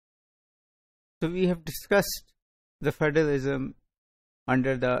So we have discussed the federalism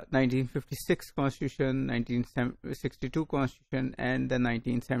under the 1956 Constitution, 1962 Constitution, and the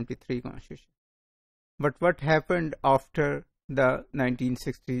 1973 Constitution. But what happened after the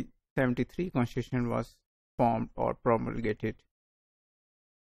 1973 Constitution was formed or promulgated?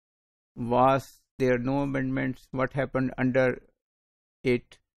 Was there no amendments? What happened under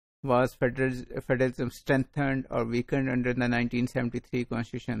it? Was federalism strengthened or weakened under the 1973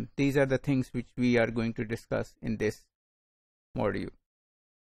 Constitution? These are the things which we are going to discuss in this module.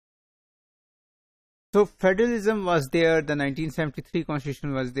 So federalism was there, the 1973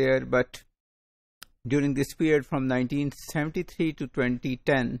 Constitution was there, but during this period from 1973 to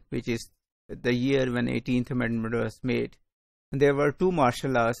 2010, which is the year when 18th Amendment was made, there were two martial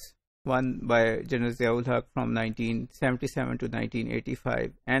laws, one by General Ziaul Haq from 1977 to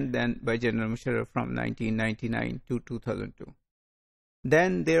 1985, and then by General Musharraf from 1999 to 2002.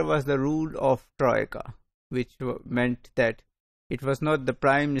 Then there was the rule of Troika, which meant that it was not the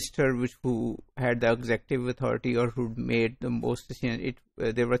Prime Minister who had the executive authority or who made the most decisions.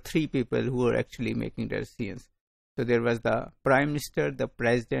 There were three people who were actually making the decisions. So there was the Prime Minister, the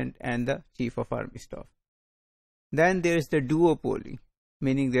President, and the Chief of Army Staff. Then there is the duopoly,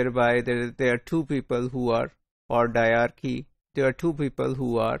 meaning thereby there are two people who are, or diarchy, there are two people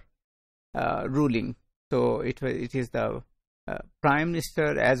who are ruling. So it is the Prime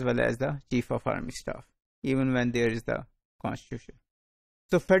Minister as well as the Chief of Army Staff, even when there is the Constitution.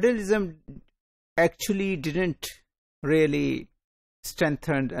 So federalism actually didn't really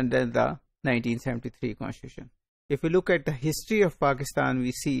strengthen under the 1973 Constitution. If we look at the history of Pakistan,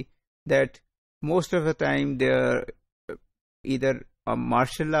 we see that most of the time there either a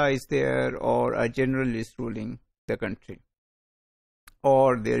martial law is there or a general is ruling the country,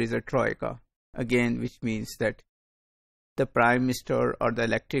 or there is a troika, again, which means that the Prime Minister or the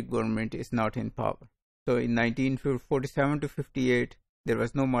elected government is not in power. So in 1947 to 58, there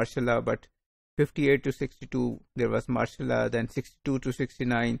was no martial law, but 58 to 62, there was martial law. Then 62 to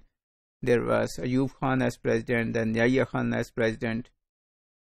 69, there was Ayub Khan as president, then Yahya Khan as president.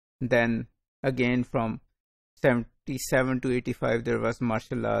 Then again from 77 to 85, there was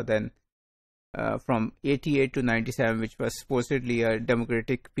martial law. Then from 88 to 97, which was supposedly a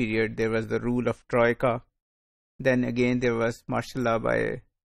democratic period, there was the rule of Troika. Then again, there was martial law by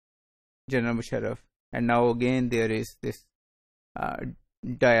General Musharraf. And now again there is this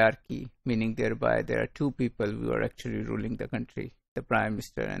diarchy, meaning thereby there are two people who are actually ruling the country, the Prime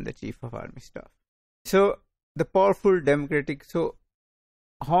Minister and the Chief of Army Staff. So the powerful democratic, so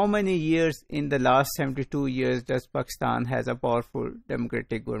how many years in the last 72 years does Pakistan has a powerful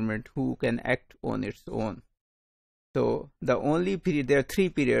democratic government who can act on its own? So the only period, there are three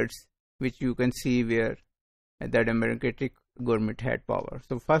periods which you can see where the democratic government had power.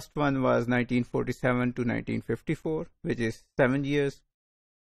 So first one was 1947 to 1954, which is 7 years.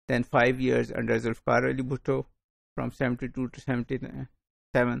 Then 5 years under Zulfikar Ali Bhutto from 72 to 77.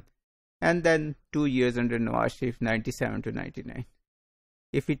 And then 2 years under Nawaz Sharif, 97 to 99.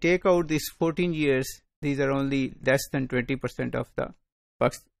 If we take out these 14 years, these are only less than 20% of the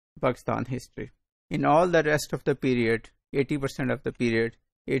Pakistan history. In all the rest of the period, 80% of the period,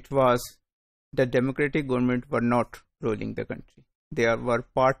 it was the democratic government were not ruling the country. They were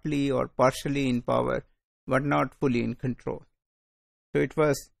partly or partially in power, but not fully in control. So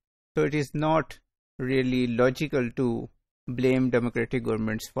it is not really logical to blame democratic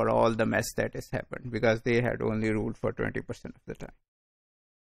governments for all the mess that has happened, because they had only ruled for 20% of the time.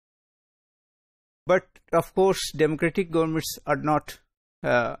 But of course, democratic governments are not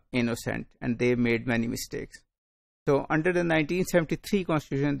innocent, and they made many mistakes. So under the 1973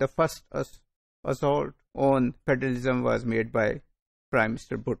 Constitution, the first assault on federalism was made by Prime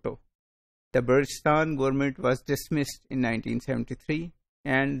Minister Bhutto. The Balochistan government was dismissed in 1973,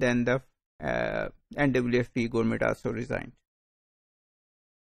 and then the NWFP government also resigned.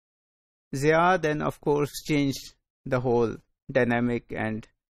 Zia then, of course, changed the whole dynamic, and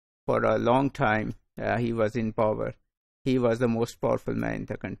for a long time he was in power. He was the most powerful man in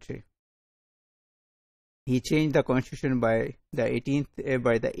the country. He changed the constitution by the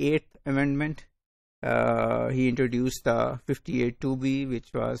 8th Amendment. He introduced the 58(2)(b),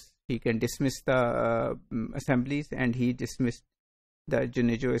 which was he can dismiss the assemblies, and he dismissed the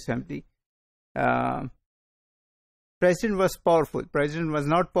Junejo Assembly. President was powerful. President was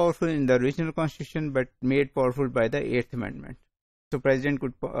not powerful in the original constitution, but made powerful by the 8th Amendment. So President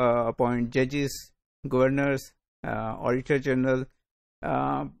could appoint judges, governors, Auditor General.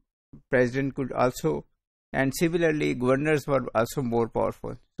 President could also, and similarly, governors were also more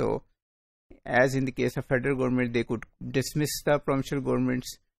powerful. So, as in the case of federal government, they could dismiss the provincial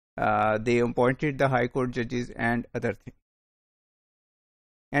governments. They appointed the High Court judges and other things.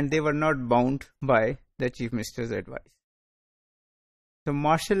 And they were not bound by the Chief Minister's advice. So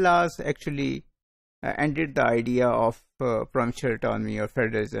martial laws actually ended the idea of provincial autonomy or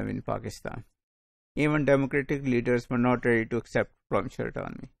federalism in Pakistan. Even democratic leaders were not ready to accept provincial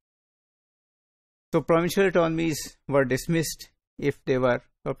autonomy. So provincial autonomies were dismissed if they were,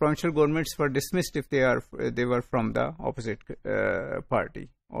 or provincial governments were dismissed if they were from the opposite party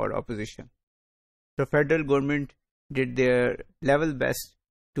or opposition. So federal government did their level best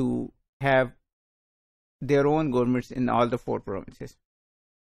to have their own governments in all the 4 provinces.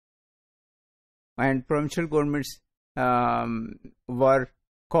 And provincial governments were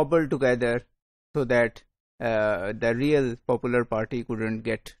cobbled together so that the real popular party couldn't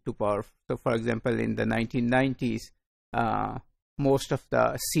get to power. So, for example, in the 1990s, most of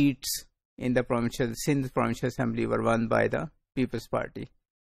the seats in the Sindh Provincial Assembly were won by the People's Party.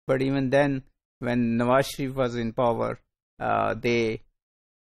 But even then, when Nawaz Sharif was in power, they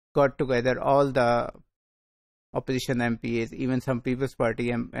got together all the opposition MPAs, even some People's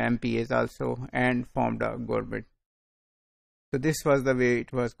Party MPAs also, and formed a government. So this was the way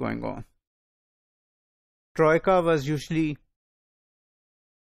it was going on. Troika was usually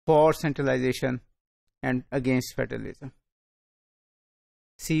for centralization and against federalism.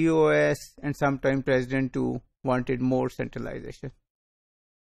 COS and sometime President too wanted more centralization.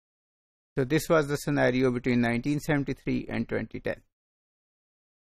 So this was the scenario between 1973 and 2010.